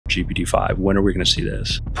GPT-5? When are we going to see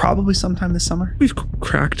this? Probably sometime this summer. We've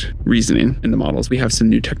cracked reasoning in the models. We have some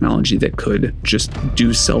new technology that could just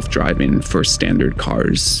do self-driving for standard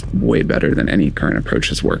cars way better than any current approach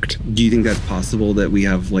has worked. Do you think that's possible, that we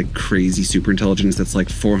have like crazy superintelligence that's like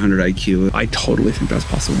 400 IQ? I totally think that's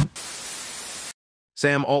possible.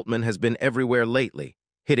 Sam Altman has been everywhere lately,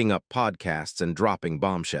 hitting up podcasts and dropping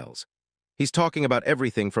bombshells. He's talking about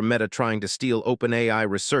everything from Meta trying to steal OpenAI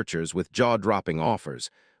researchers with jaw-dropping offers.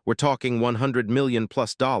 We're talking $100 million+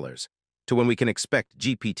 to when we can expect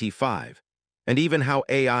GPT-5, and even how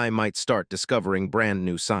AI might start discovering brand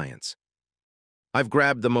new science. I've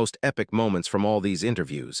grabbed the most epic moments from all these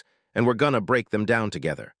interviews, and we're gonna break them down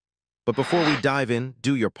together. But before we dive in,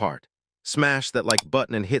 do your part. Smash that like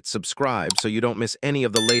button and hit subscribe so you don't miss any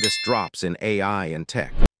of the latest drops in AI and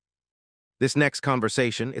tech. This next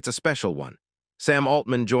conversation, it's a special one. Sam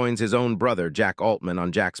Altman joins his own brother, Jack Altman,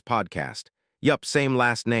 on Jack's podcast. Yup, same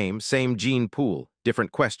last name, same gene pool,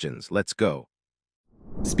 different questions. Let's go.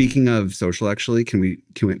 Speaking of social, actually, can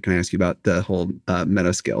I ask you about the whole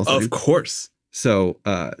meta scale thing? Of course. So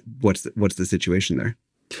what's the situation there?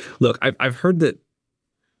 Look, I've heard that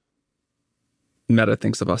Meta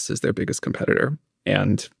thinks of us as their biggest competitor.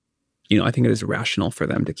 And, I think it is rational for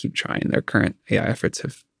them to keep trying. Their current AI efforts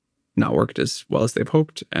have not worked as well as they've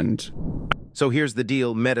hoped. And so here's the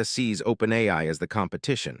deal. Meta sees OpenAI as the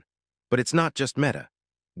competition. But it's not just Meta.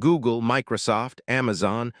 Google, Microsoft,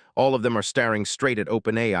 Amazon, all of them are staring straight at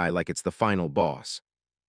OpenAI like it's the final boss.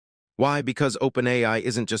 Why? Because OpenAI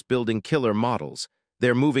isn't just building killer models.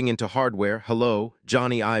 They're moving into hardware,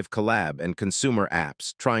 Johnny Ive collab, and consumer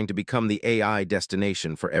apps, trying to become the AI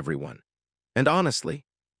destination for everyone. And honestly,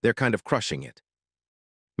 they're kind of crushing it.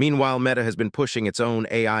 Meanwhile, Meta has been pushing its own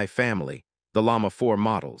AI family, the Llama 4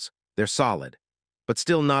 models. They're solid, but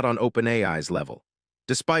still not on OpenAI's level.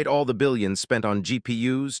 Despite all the billions spent on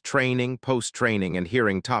GPUs, training, post-training, and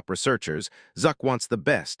hearing top researchers, Zuck wants the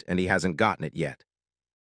best, and he hasn't gotten it yet.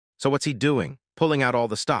 So what's he doing? Pulling out all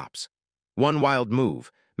the stops. One wild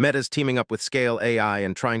move, Meta's teaming up with Scale AI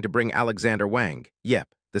and trying to bring Alexander Wang, the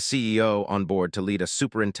CEO, on board to lead a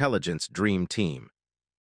superintelligence dream team.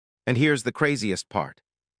 And here's the craziest part.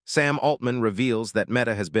 Sam Altman reveals that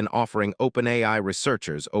Meta has been offering OpenAI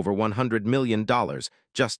researchers over $100 million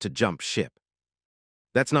just to jump ship.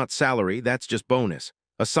 That's not salary, that's just bonus.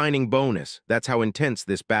 A signing bonus, that's how intense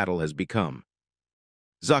this battle has become.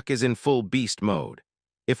 Zuck is in full beast mode.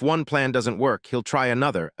 If one plan doesn't work, he'll try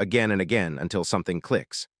another again and again until something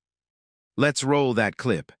clicks. Let's roll that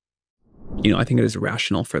clip. I think it is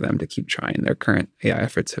rational for them to keep trying. Their current AI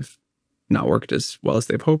efforts have not worked as well as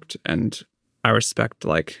they've hoped, and I respect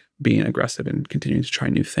being aggressive and continuing to try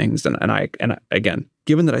new things. And again,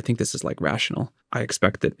 given that I think this is rational, I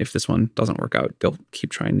expect that if this one doesn't work out, they'll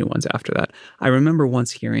keep trying new ones after that. I remember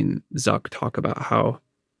once hearing Zuck talk about how,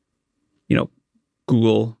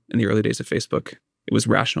 Google in the early days of Facebook, it was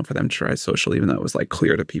rational for them to try social, even though it was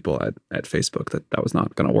clear to people at Facebook that was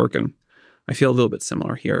not going to work. And I feel a little bit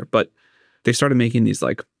similar here, but they started making these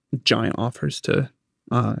giant offers to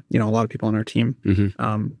a lot of people on our team,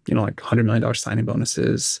 $100 million signing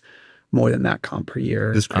bonuses, more than that comp per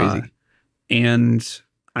year. That's crazy. And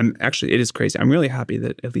it is crazy. I'm really happy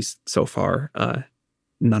that at least so far,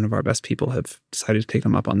 none of our best people have decided to take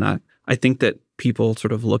them up on that. I think that people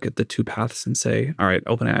sort of look at the two paths and say, all right,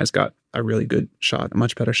 OpenAI's got a really good shot, a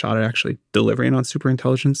much better shot at actually delivering on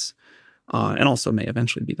superintelligence, and also may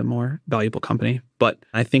eventually be the more valuable company. But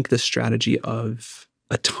I think the strategy of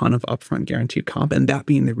a ton of upfront guaranteed comp, and that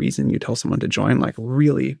being the reason you tell someone to join,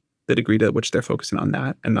 really the degree to which they're focusing on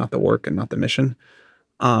that and not the work and not the mission,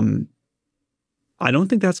 I don't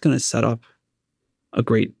think that's going to set up a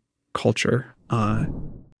great culture.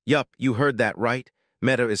 Yup, you heard that right.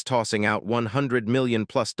 Meta is tossing out $100 million+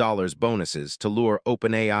 bonuses to lure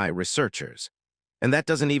OpenAI researchers. And that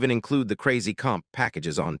doesn't even include the crazy comp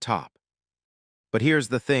packages on top. But here's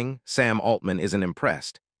the thing, Sam Altman isn't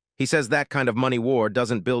impressed. He says that kind of money war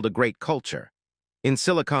doesn't build a great culture. In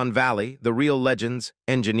Silicon Valley, the real legends,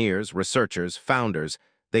 engineers, researchers, founders,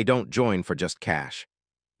 they don't join for just cash.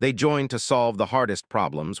 They join to solve the hardest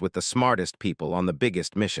problems with the smartest people on the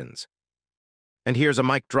biggest missions. And here's a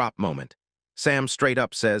mic drop moment. Sam straight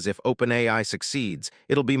up says if OpenAI succeeds,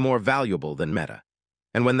 it'll be more valuable than Meta.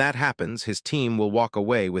 And when that happens, his team will walk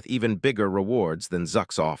away with even bigger rewards than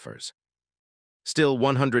Zuck's offers. Still,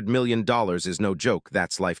 $100 million is no joke,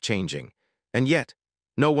 that's life-changing. And yet,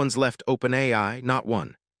 no one's left OpenAI, not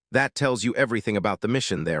one. That tells you everything about the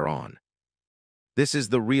mission they're on. This is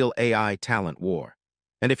the real AI talent war.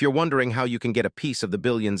 And if you're wondering how you can get a piece of the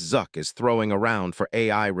billions Zuck is throwing around for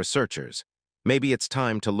AI researchers, maybe it's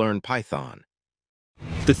time to learn Python.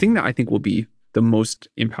 The thing that I think will be the most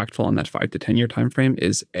impactful on that 5 to 10 year time frame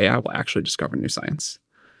is AI will actually discover new science.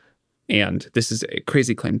 And this is a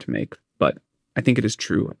crazy claim to make, but I think it is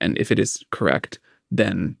true. And if it is correct,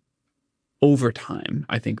 then over time,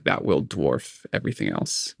 I think that will dwarf everything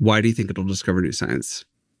else. Why do you think it'll discover new science?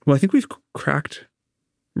 Well, I think we've cracked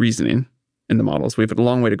reasoning in the models. We have a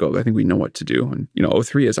long way to go, but I think we know what to do. And,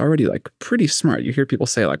 O3 is already like pretty smart. You hear people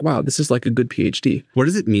say like, wow, this is like a good PhD. What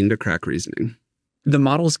does it mean to crack reasoning? The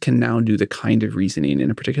models can now do the kind of reasoning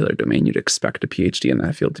in a particular domain you'd expect a PhD in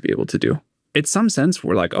that field to be able to do. In some sense,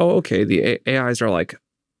 we're like, oh, okay, the AIs are like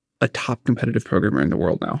a top competitive programmer in the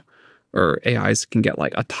world now. Or AIs can get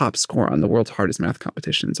like a top score on the world's hardest math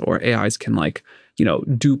competitions. Or AIs can like,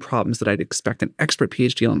 do problems that I'd expect an expert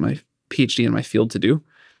PhD in my field to do.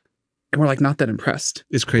 And we're like not that impressed.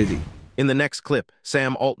 It's crazy. In the next clip,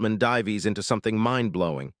 Sam Altman dives into something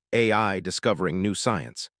mind-blowing, AI discovering new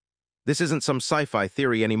science. This isn't some sci-fi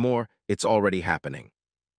theory anymore, it's already happening.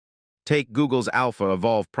 Take Google's Alpha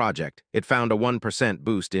Evolve project. It found a 1%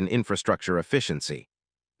 boost in infrastructure efficiency.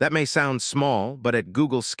 That may sound small, but at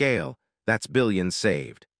Google scale, that's billions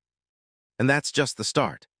saved. And that's just the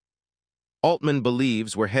start. Altman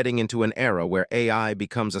believes we're heading into an era where AI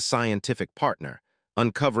becomes a scientific partner,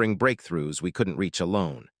 uncovering breakthroughs we couldn't reach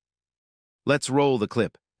alone. Let's roll the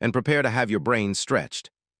clip and prepare to have your brain stretched.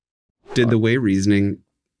 Did the way reasoning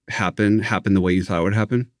happen the way you thought it would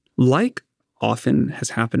happen? Like often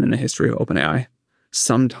has happened in the history of OpenAI,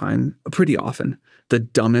 pretty often, the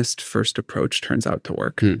dumbest first approach turns out to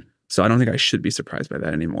work. So I don't think I should be surprised by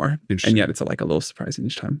that anymore. And yet it's like a little surprising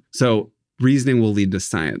each time. So reasoning will lead to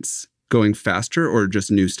science going faster or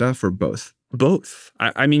just new stuff or both? Both.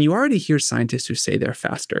 I mean, you already hear scientists who say they're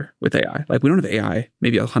faster with AI. Like we don't have AI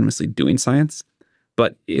maybe autonomously doing science,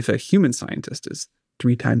 but if a human scientist is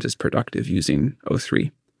 3 times as productive using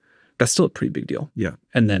O3, that's still a pretty big deal. Yeah.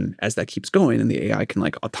 And then as that keeps going and the AI can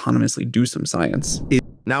like autonomously do some science.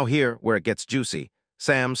 Now here, where it gets juicy,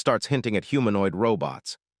 Sam starts hinting at humanoid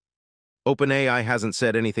robots. OpenAI hasn't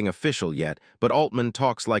said anything official yet, but Altman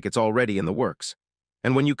talks like it's already in the works.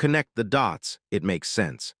 And when you connect the dots, it makes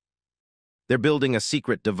sense. They're building a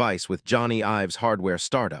secret device with Johnny Ive's hardware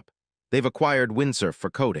startup. They've acquired Windsurf for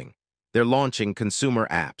coding. They're launching consumer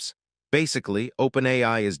apps. Basically,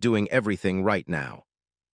 OpenAI is doing everything right now.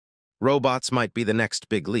 Robots might be the next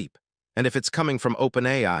big leap. And if it's coming from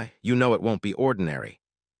OpenAI, you know it won't be ordinary.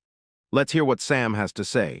 Let's hear what Sam has to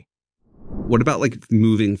say. What about like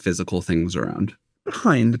moving physical things around?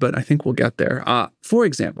 Behind, but I think we'll get there. For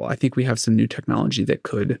example, I think we have some new technology that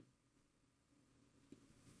could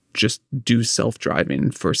just do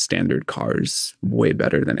self-driving for standard cars way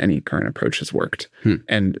better than any current approach has worked.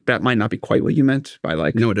 And that might not be quite what you meant by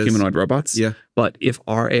like humanoid robots. Yeah. But if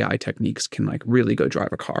our AI techniques can like really go drive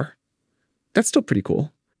a car, that's still pretty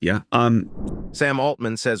cool. Yeah. Sam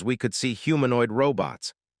Altman says we could see humanoid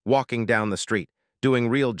robots walking down the street, doing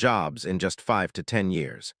real jobs in just 5 to 10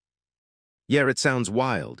 years. Yeah, it sounds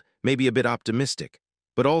wild, maybe a bit optimistic,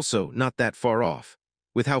 but also not that far off.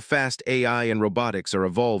 With how fast AI and robotics are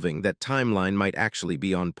evolving, that timeline might actually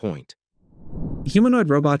be on point. Humanoid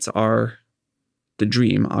robots are the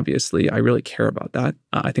dream, obviously. I really care about that.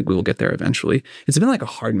 I think we will get there eventually. It's been like a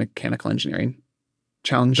hard mechanical engineering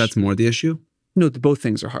challenge. That's more the issue? No, both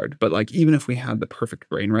things are hard. But like, even if we had the perfect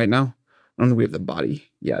brain right now, I don't think we have the body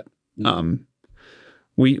yet.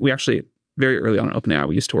 We actually, very early on in OpenAI,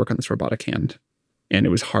 we used to work on this robotic hand. And it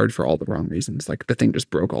was hard for all the wrong reasons. Like the thing just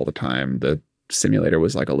broke all the time. The simulator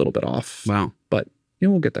was like a little bit off. Wow. But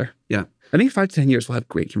we'll get there. Yeah. I think 5 to 10 years we'll have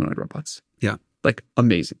great humanoid robots. Yeah. Like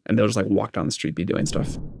amazing. And they'll just like walk down the street, be doing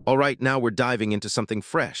stuff. All right, now we're diving into something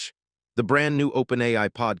fresh. The brand new OpenAI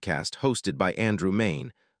podcast hosted by Andrew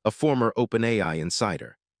Main, a former OpenAI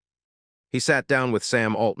insider. He sat down with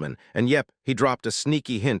Sam Altman, and yep, he dropped a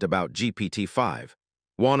sneaky hint about GPT-5.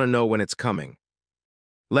 Wanna know when it's coming?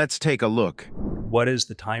 Let's take a look. What is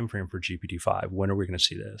the time frame for GPT-5? When are we going to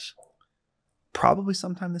see this? Probably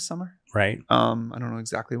sometime this summer. Right. I don't know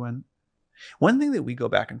exactly when. One thing that we go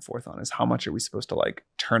back and forth on is how much are we supposed to like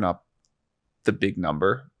turn up the big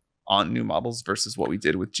number on new models versus what we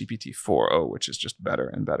did with GPT-4o, which is just better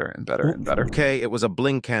and better and better and better. Okay, it was a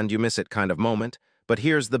blink and you miss it kind of moment, but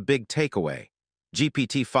here's the big takeaway.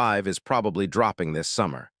 GPT-5 is probably dropping this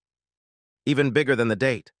summer. Even bigger than the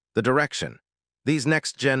date, the direction. These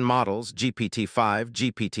next-gen models, GPT-5,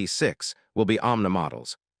 GPT-6, will be Omni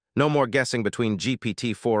models. No more guessing between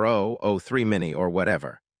GPT-4o, O3 Mini, or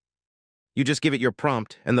whatever. You just give it your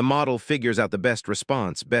prompt, and the model figures out the best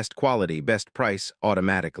response, best quality, best price,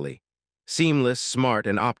 automatically. Seamless, smart,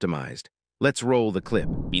 and optimized. Let's roll the clip.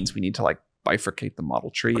 Means we need to like bifurcate the model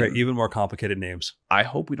tree. Great, And even more complicated names. I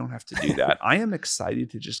hope we don't have to do that. I am excited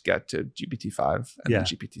to just get to GPT-5 and then Yeah.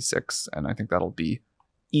 GPT-6. And I think that'll be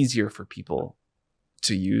easier for people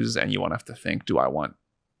to use. And you won't have to think, do I want,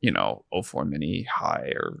 O4 mini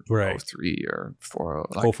high or Right. O3 or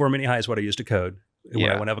 4.0? Like, O4 mini high is what I use to code. When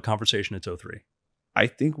I Yeah. want to have a conversation, it's O3. I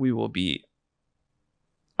think we will be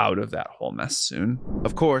out of that whole mess soon.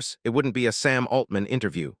 Of course, it wouldn't be a Sam Altman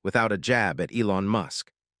interview without a jab at Elon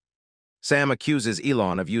Musk. Sam accuses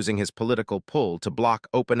Elon of using his political pull to block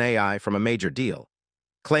OpenAI from a major deal,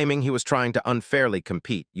 claiming he was trying to unfairly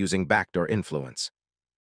compete using backdoor influence.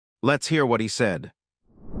 Let's hear what he said.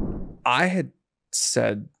 I had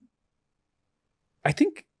said, I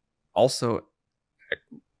think also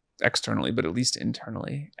externally, but at least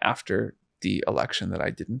internally, after the election, that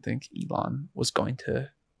I didn't think Elon was going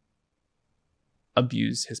to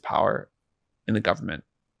abuse his power in the government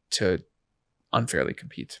to unfairly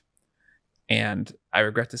compete. And I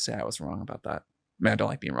regret to say I was wrong about that. I mean, I don't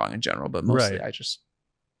like being wrong in general, but mostly Right. I just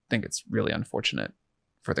think it's really unfortunate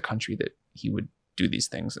for the country that he would do these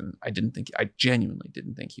things. And I genuinely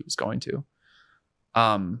didn't think he was going to.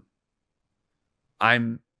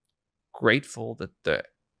 I'm grateful that the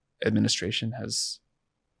administration has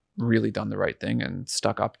really done the right thing and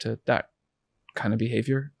stuck up to that kind of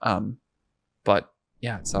behavior. But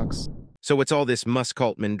yeah, it sucks. So what's all this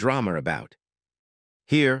Musk-Altman drama about?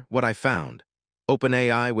 Here, what I found.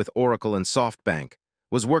 OpenAI with Oracle and SoftBank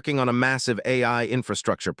was working on a massive AI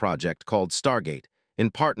infrastructure project called Stargate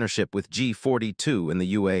in partnership with G42 in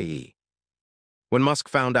the UAE. When Musk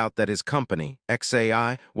found out that his company,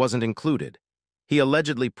 XAI, wasn't included, he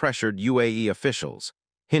allegedly pressured UAE officials,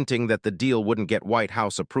 hinting that the deal wouldn't get White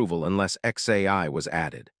House approval unless XAI was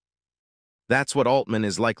added. That's what Altman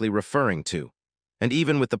is likely referring to, and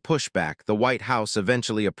even with the pushback, the White House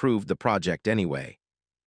eventually approved the project anyway.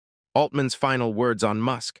 Altman's final words on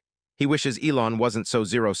Musk: he wishes Elon wasn't so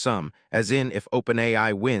zero-sum, as in if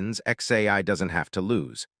OpenAI wins, XAI doesn't have to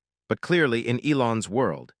lose. But clearly, in Elon's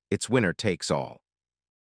world, it's winner takes all.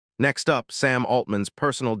 Next up, Sam Altman's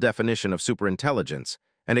personal definition of superintelligence,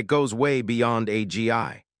 and it goes way beyond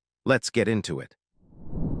AGI. Let's get into it.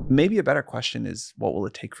 Maybe a better question is, what will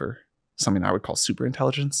it take for something I would call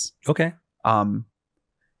superintelligence? Okay.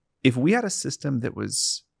 If we had a system that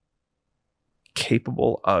was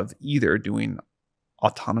capable of either doing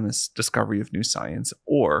autonomous discovery of new science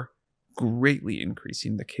or greatly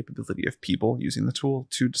increasing the capability of people using the tool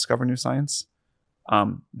to discover new science,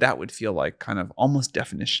 that would feel like kind of almost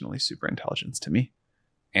definitionally superintelligence to me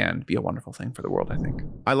and be a wonderful thing for the world, I think.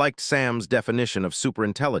 I liked Sam's definition of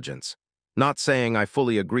superintelligence. Not saying I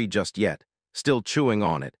fully agree just yet, still chewing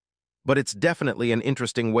on it, but it's definitely an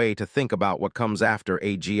interesting way to think about what comes after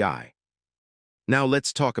AGI. Now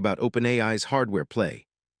let's talk about OpenAI's hardware play.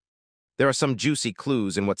 There are some juicy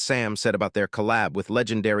clues in what Sam said about their collab with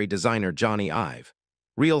legendary designer Johnny Ive.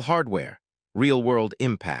 Real hardware, real-world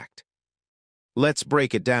impact. Let's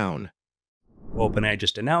break it down. OpenAI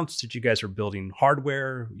just announced that you guys are building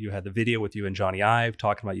hardware. You had the video with you and Johnny Ive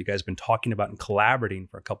talking about you guys have been talking about and collaborating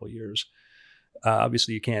for a couple of years.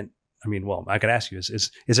 Obviously, you can't. I mean, well, I could ask you: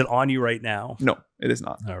 is it on you right now? No, it is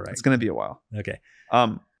not. All right. It's going to be a while. Okay.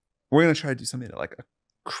 We're going to try to do something at like a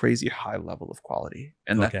crazy high level of quality,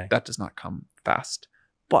 and that does not come fast.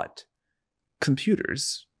 But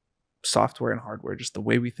computers, software and hardware, just the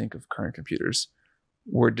way we think of current computers,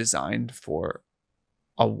 were designed for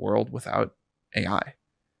a world without AI.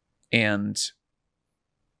 And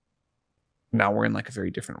now we're in like a very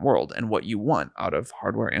different world. And what you want out of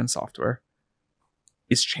hardware and software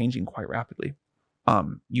is changing quite rapidly.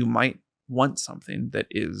 You might want something that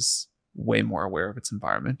is way more aware of its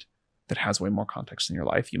environment, that has way more context in your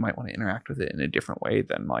life. You might want to interact with it in a different way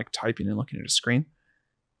than like typing and looking at a screen.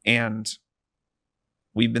 And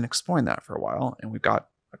we've been exploring that for a while, and we've got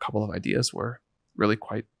a couple of ideas we're really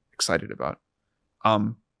quite excited about.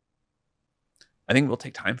 I think it will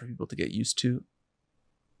take time for people to get used to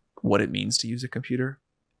what it means to use a computer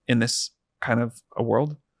in this kind of a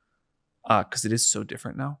world, because it is so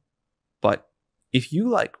different now. But if you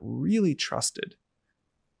like really trusted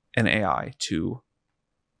an AI to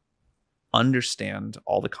understand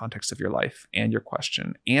all the context of your life and your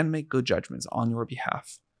question and make good judgments on your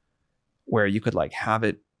behalf, where you could like have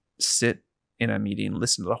it sit in a meeting,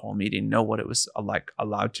 listen to the whole meeting, know what it was like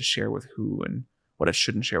allowed to share with who and what it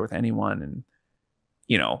shouldn't share with anyone, and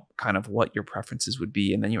kind of what your preferences would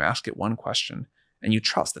be, and then you ask it one question and you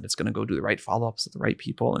trust that it's going to go do the right follow-ups with the right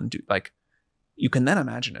people and do like, you can then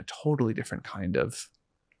imagine a totally different kind of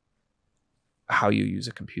how you use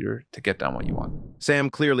a computer to get done what you want. Sam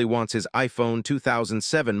clearly wants his iPhone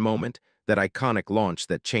 2007 moment that iconic launch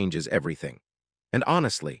that changes everything. And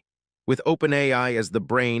honestly, with OpenAI as the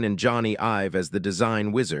brain and Johnny Ive as the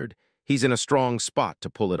design wizard, he's in a strong spot to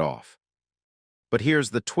pull it off. But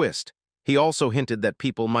here's the twist. He also hinted that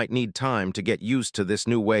people might need time to get used to this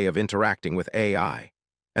new way of interacting with AI.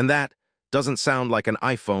 And that doesn't sound like an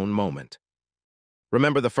iPhone moment.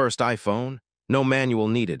 Remember the first iPhone? No manual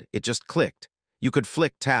needed, it just clicked. You could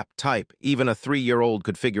flick, tap, type, even a 3-year-old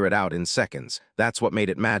could figure it out in seconds. That's what made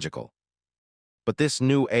it magical. But this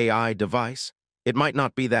new AI device, it might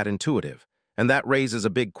not be that intuitive, and that raises a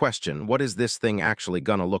big question. What is this thing actually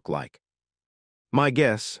gonna look like? My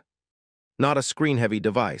guess, not a screen-heavy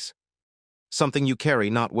device. Something you carry,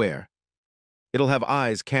 not wear. It'll have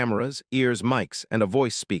eyes, cameras, ears, mics, and a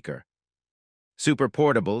voice speaker. Super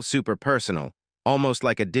portable, super personal, almost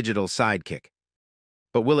like a digital sidekick.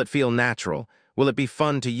 But will it feel natural? Will it be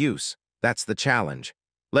fun to use? That's the challenge.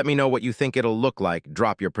 Let me know what you think it'll look like.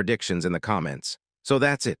 Drop your predictions in the comments. So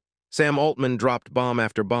that's it. Sam Altman dropped bomb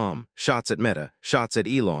after bomb, shots at Meta, shots at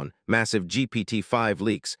Elon, massive GPT-5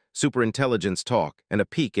 leaks, superintelligence talk, and a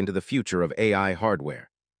peek into the future of AI hardware.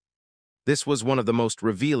 This was one of the most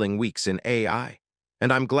revealing weeks in AI,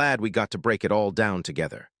 and I'm glad we got to break it all down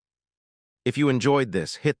together. If you enjoyed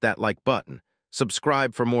this, hit that like button,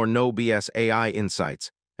 subscribe for more no BS AI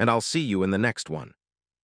insights, and I'll see you in the next one.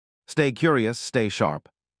 Stay curious, stay sharp.